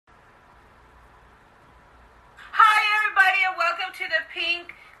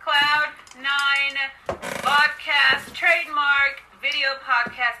podcast, trademark video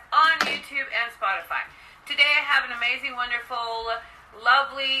podcast on YouTube and Spotify. Today I have an amazing, wonderful,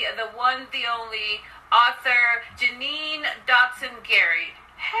 lovely, the one, the only author, Janine Dotson-Gary.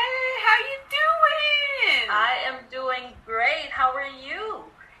 Hey, how you doing? I am doing great. How are you?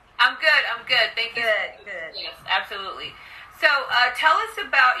 I'm good. Thank you. Good. Yes, absolutely. So, tell us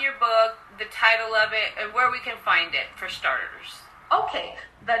about your book, the title of it, and where we can find it, for starters. Okay,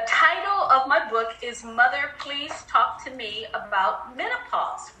 the title of my book is Mother, Please Talk to Me About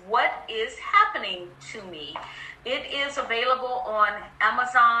Menopause. What is happening to me? It is available on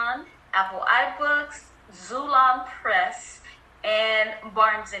Amazon, Apple iBooks, Xulon Press, and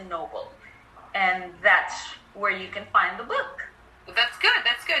Barnes & Noble. And that's where you can find the book. That's good.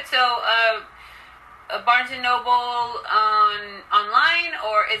 So, Barnes & Noble online,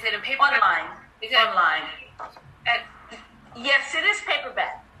 or is it in paperback? Online. Yes, it is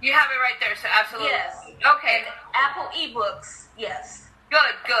paperback. You have it right there, so absolutely. Yes. Okay. And Apple eBooks, yes.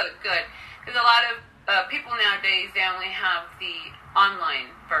 Good. Because a lot of people nowadays, they only have the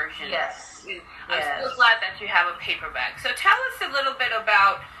online version. Yes. I'm so glad that you have a paperback. So tell us a little bit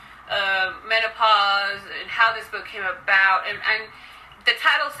about menopause and how this book came about. And the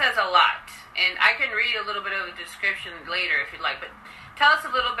title says a lot. And I can read a little bit of a description later if you'd like. But tell us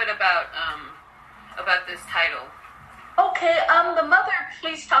a little bit about this title. Okay, the Mother,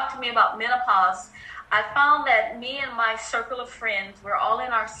 Please Talk to Me About Menopause. I found that me and my circle of friends, we're all in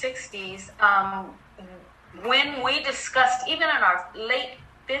our 60s. When we discussed, even in our late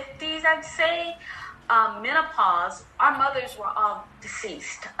 50s, I'd say, menopause, our mothers were all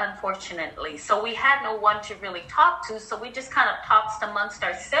deceased, unfortunately. So we had no one to really talk to. So we just kind of talked amongst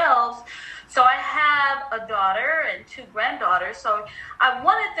ourselves. So I have a daughter and two granddaughters. So I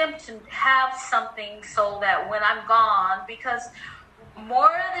wanted them to have something so that when I'm gone, because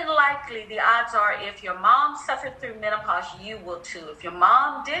more than likely the odds are if your mom suffered through menopause, you will too. If your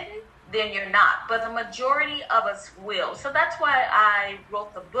mom didn't, then you're not. But the majority of us will. So that's why I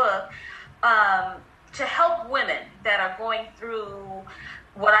wrote the book, to help women that are going through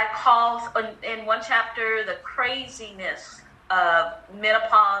what I call in one chapter the craziness of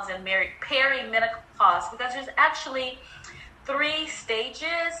menopause and perimenopause, because there's actually 3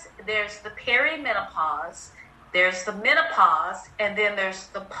 stages. There's the perimenopause, there's the menopause, and then there's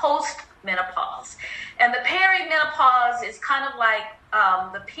the postmenopause. And the perimenopause is kind of like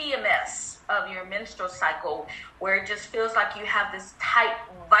the PMS of your menstrual cycle, where it just feels like you have this tight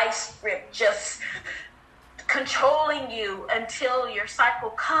vice grip just controlling you until your cycle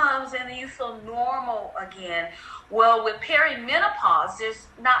comes and then you feel normal again. Well, with perimenopause, there's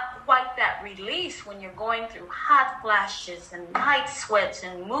not quite that release when you're going through hot flashes and night sweats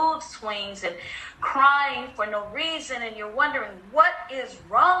and mood swings and crying for no reason, and you're wondering what is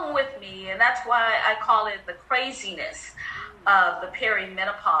wrong with me. And that's why I call it the craziness of the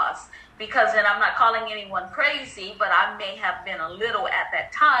perimenopause, because, and I'm not calling anyone crazy, but I may have been a little at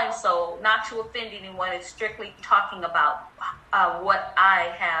that time, so not to offend anyone, it's strictly talking about what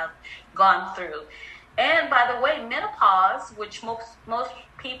I have gone through. And by the way, menopause, which most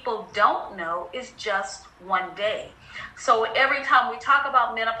people don't know, is just one day. So every time we talk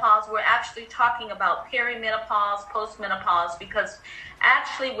about menopause, we're actually talking about perimenopause, postmenopause, because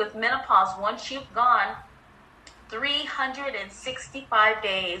actually with menopause, once you've gone 365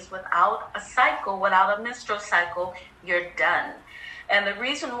 days without a cycle, without a menstrual cycle, you're done. And the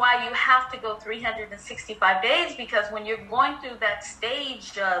reason why you have to go 365 days, because when you're going through that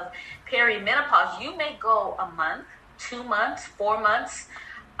stage of perimenopause, you may go a month, 2 months, 4 months.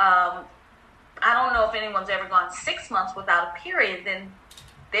 I don't know if anyone's ever gone 6 months without a period, then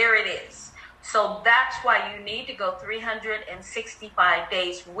there it is. So that's why you need to go 365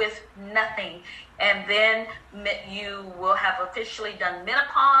 days with nothing. And then you will have officially done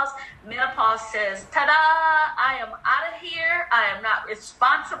menopause. Menopause says, ta-da, I am out of here. I am not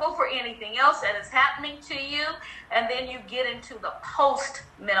responsible for anything else that is happening to you. And then you get into the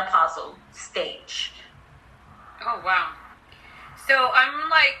post-menopausal stage. Oh, wow. So I'm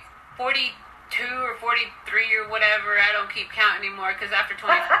like 42 or 43 or whatever. I don't keep count anymore, because after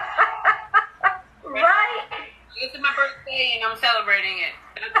 20... Right. This is my birthday and I'm celebrating it.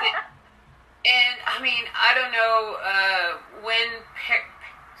 That's it. And I mean, I don't know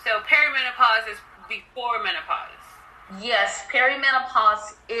so perimenopause is before menopause. Yes,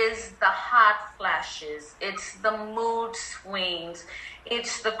 perimenopause is the hot flashes. It's the mood swings.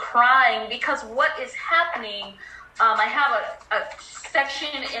 It's the crying, because what is happening, I have a section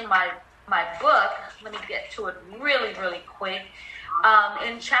in my book. Let me get to it really, really quick.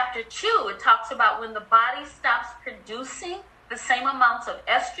 In chapter 2, it talks about when the body stops producing the same amounts of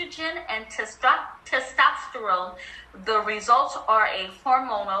estrogen and testosterone, the results are a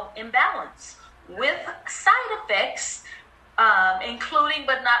hormonal imbalance with side effects, including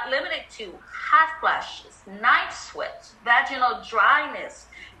but not limited to hot flashes, night sweats, vaginal dryness,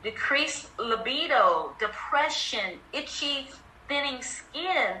 decreased libido, depression, itchy, thinning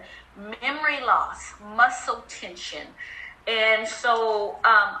skin, memory loss, muscle tension. And so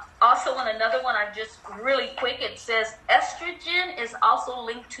also on another one, I just really quick, it says estrogen is also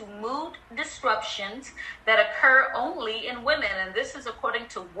linked to mood disruptions that occur only in women. And this is according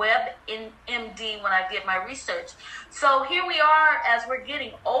to WebMD when I did my research. So here we are, as we're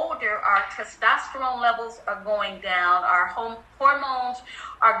getting older, our testosterone levels are going down, our hormones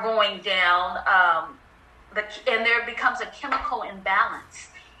are going down, and there becomes a chemical imbalance.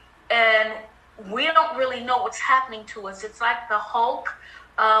 And we don't really know what's happening to us. It's like the Hulk.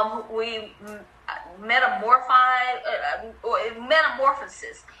 We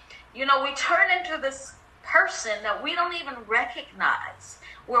metamorphosis. You know, we turn into this person that we don't even recognize,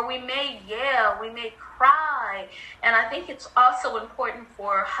 where we may yell, we may cry. And I think it's also important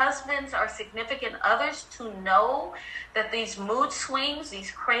for husbands or significant others to know that these mood swings,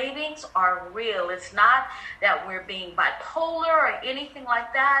 these cravings are real. It's not that we're being bipolar or anything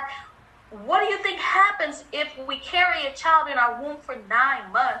like that. What do you think happens if we carry a child in our womb for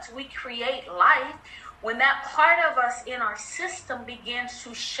 9 months? We create life. When that part of us in our system begins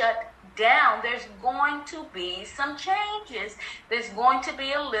to shut down, there's going to be some changes. There's going to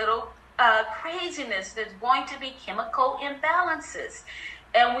be a little craziness. There's going to be chemical imbalances.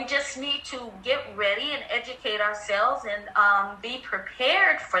 And we just need to get ready and educate ourselves and be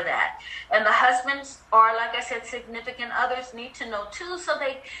prepared for that. And the husbands, or like I said, significant others need to know too, so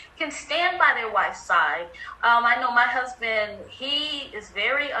they can stand by their wife's side. I know my husband, he is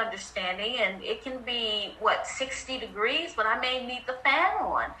very understanding, and it can be, 60 degrees, but I may need the fan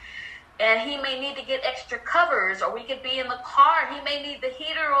on. And he may need to get extra covers, or we could be in the car. He may need the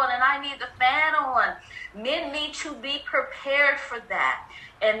heater on and I need the fan on. Men need to be prepared for that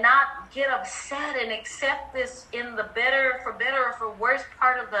and not get upset and accept this in the better or for worse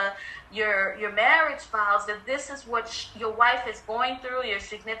part of your marriage vows, that this is what your wife is going through, your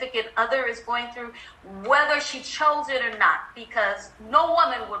significant other is going through, whether she chose it or not, because no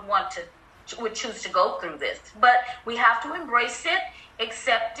woman would choose to go through this. But we have to embrace it,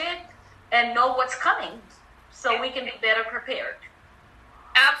 accept it, and know what's coming so we can be better prepared.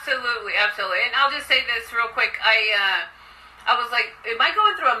 Absolutely. And I'll just say this real quick. I was like, am I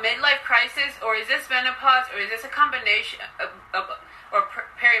going through a midlife crisis, or is this menopause, or is this a combination or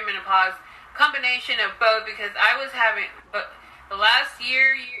perimenopause, combination of both? Because I was but the last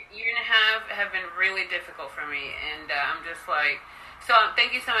year and a half have been really difficult for me. And I'm just like, so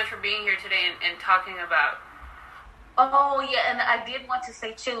thank you so much for being here today and talking about. Oh, yeah, and I did want to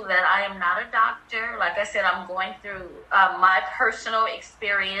say, too, that I am not a doctor. Like I said, I'm going through my personal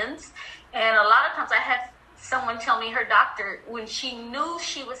experience. And a lot of times I had someone tell me her doctor, when she knew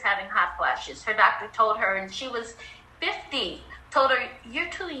she was having hot flashes, her doctor told her, and she was 50, told her, you're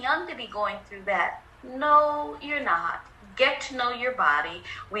too young to be going through that. No, you're not. Get to know your body.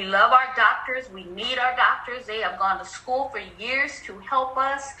 We love our doctors. We need our doctors. They have gone to school for years to help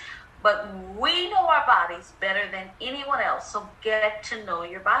us. But we know our bodies better than anyone else, so get to know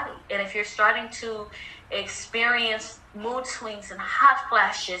your body. And if you're starting to experience mood swings and hot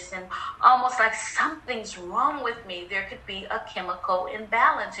flashes and almost like something's wrong with me, there could be a chemical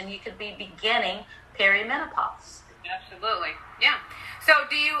imbalance, and you could be beginning perimenopause. Absolutely, yeah. So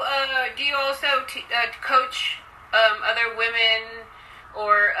do you also coach other women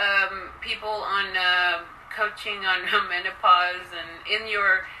or people on coaching on menopause, and in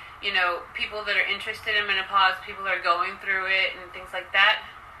your people that are interested in menopause, people that are going through it and things like that?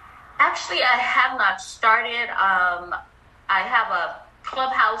 Actually, I have not started. I have a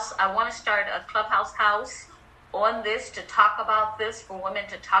clubhouse. I want to start a clubhouse house on this to talk about this, for women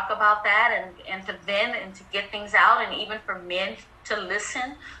to talk about that and to vent and to get things out, and even for men to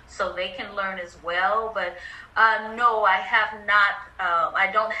listen so they can learn as well. But no, I have not. I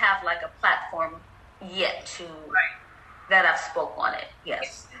don't have like a platform yet that I've spoke on it.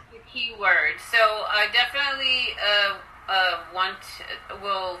 Yes. Key word. So I definitely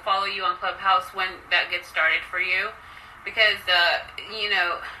will follow you on Clubhouse when that gets started for you, because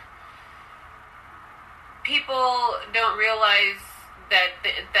people don't realize that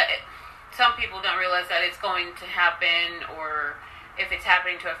some people don't realize that it's going to happen, or if it's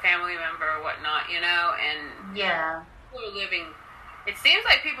happening to a family member or whatnot, and yeah, people are living. It seems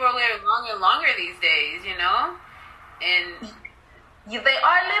like people are living longer and longer these days, and. They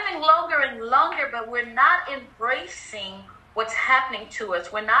are living longer and longer, but we're not embracing what's happening to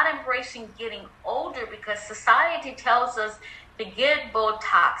us. We're not embracing getting older because society tells us to get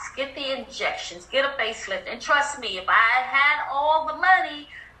Botox, get the injections, get a facelift. And trust me, if I had all the money,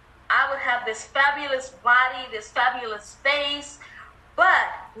 I would have this fabulous body, this fabulous face. But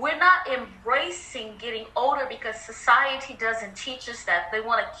we're not embracing getting older because society doesn't teach us that. They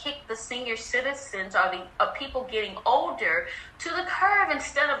want to kick the senior citizens or the people getting older to the curb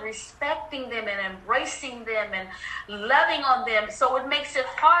instead of respecting them and embracing them and loving on them. So it makes it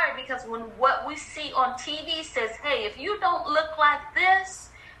hard because when what we see on TV says, hey, if you don't look like this,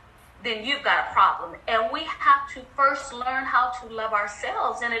 then you've got a problem. And we have to first learn how to love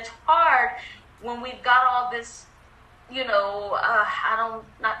ourselves. And it's hard when we've got all this, I'm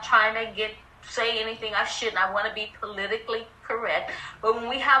not trying to say anything I shouldn't. I want to be politically correct. But when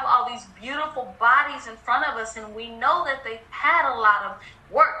we have all these beautiful bodies in front of us and we know that they've had a lot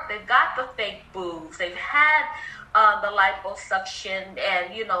of work, they've got the fake boobs, they've had the liposuction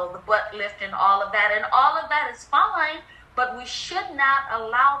and, the butt lift and all of that. And all of that is fine, but we should not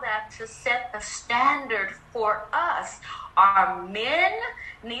allow that to set the standard for us. Our men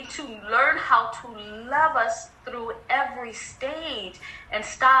need to learn how to love us through every stage and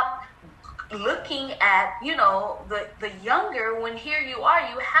stop looking at, the younger when here you are,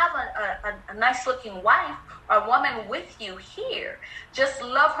 you have a nice looking wife or woman with you here. Just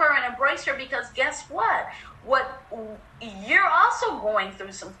love her and embrace her because guess what? You're also going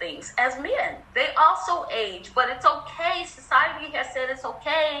through some things as men. They also age, but it's okay. Society has said it's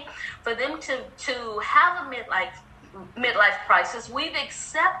okay for them to have a midlife crisis. We've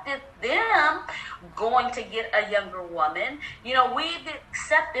accepted them going to get a younger woman. We've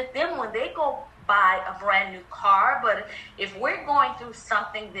accepted them when they go buy a brand new car. But if we're going through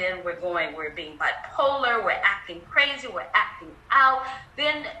something, then we're being bipolar, we're acting crazy, we're acting out,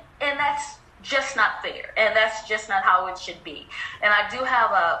 and that's just not fair. And that's just not how it should be. And I do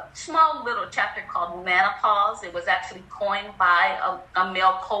have a small little chapter called Menopause. It was actually coined by a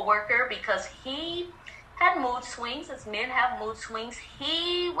male coworker because he had mood swings, as men have mood swings.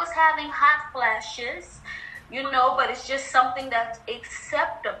 He was having hot flashes, but it's just something that's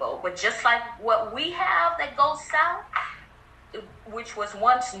acceptable. But just like what we have that goes south, which was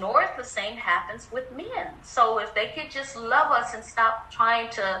once north, the same happens with men. So if they could just love us and stop trying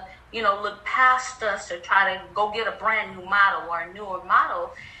to, look past us or try to go get a brand new model or a newer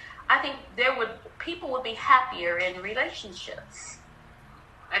model, I think people would be happier in relationships.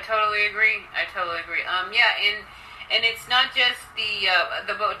 I totally agree. And it's not just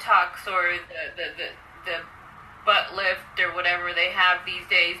the Botox or the butt lift or whatever they have these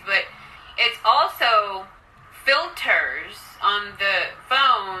days, but it's also filters on the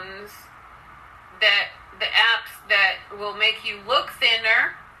phones, that the apps that will make you look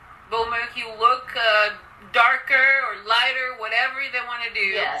thinner, will make you look darker or lighter, whatever they want to do.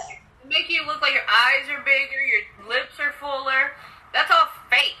 Yes. Make you look like your eyes are bigger, your lips are fuller. That's all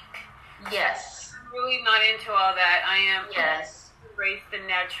fake. Yes. I'm really not into all that. I am. Yes. Embrace the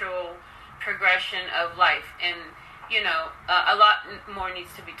natural progression of life, and a lot more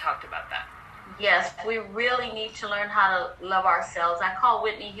needs to be talked about that. Yes, we really need to learn how to love ourselves. I call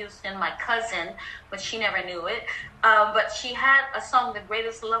Whitney Houston my cousin, but she never knew it. But she had a song, The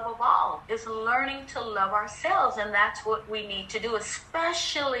Greatest Love of All, is learning to love ourselves. And that's what we need to do,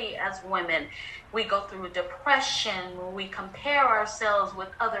 especially as women. We go through depression, we compare ourselves with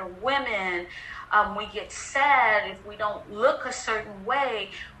other women. We get sad if we don't look a certain way,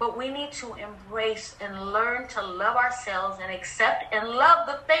 but we need to embrace and learn to love ourselves and accept and love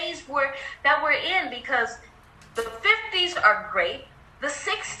the phase that we're in, because the 50s are great, the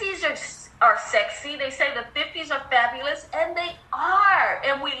 60s are sexy, they say the 50s are fabulous, and they are.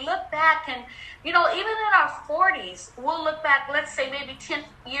 And we look back and, even in our 40s, we'll look back, let's say maybe 10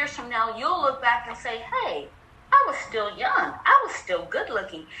 years from now, you'll look back and say, hey, I was still young. I was still good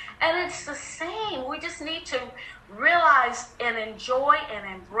looking. And it's the same. We just need to realize and enjoy and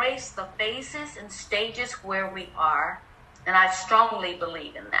embrace the phases and stages where we are. And I strongly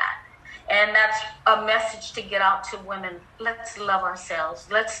believe in that. And that's a message to get out to women. Let's love ourselves.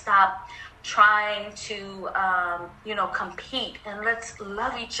 Let's stop trying to, compete, and let's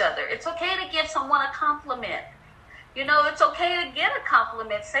love each other. It's okay to give someone a compliment. It's okay to get a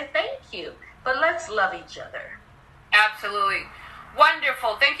compliment. Say thank you. But let's love each other. Absolutely.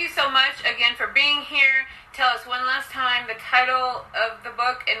 Wonderful. Thank you so much again for being here. Tell us one last time the title of the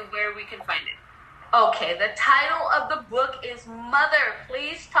book and where we can find it. Okay, the title of the book is Mother,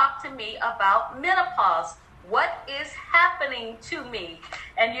 Please Talk to Me About Menopause. What is happening to me?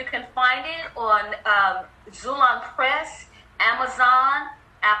 And you can find it on Xulon Press, Amazon,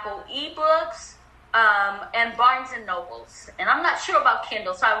 Apple eBooks, and Barnes and Nobles. And I'm not sure about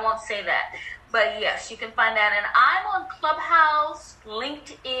Kindle, so I won't say that. But yes, you can find that. And I'm on Clubhouse,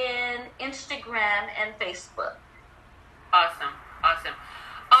 LinkedIn, Instagram, and Facebook. Awesome.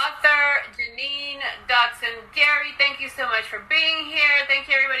 Author Janine Dotson. Gary, thank you so much for being here. Thank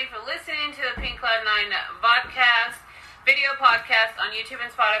you, everybody, for listening to the Pink Cloud 9 vodcast, video podcast on YouTube and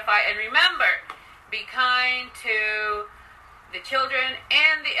Spotify. And remember, be kind to the children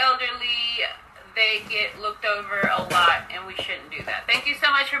and the elderly. They get looked over a lot, and we shouldn't do that. Thank you so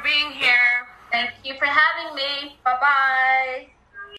much for being here. Thank you for having me. Bye-bye.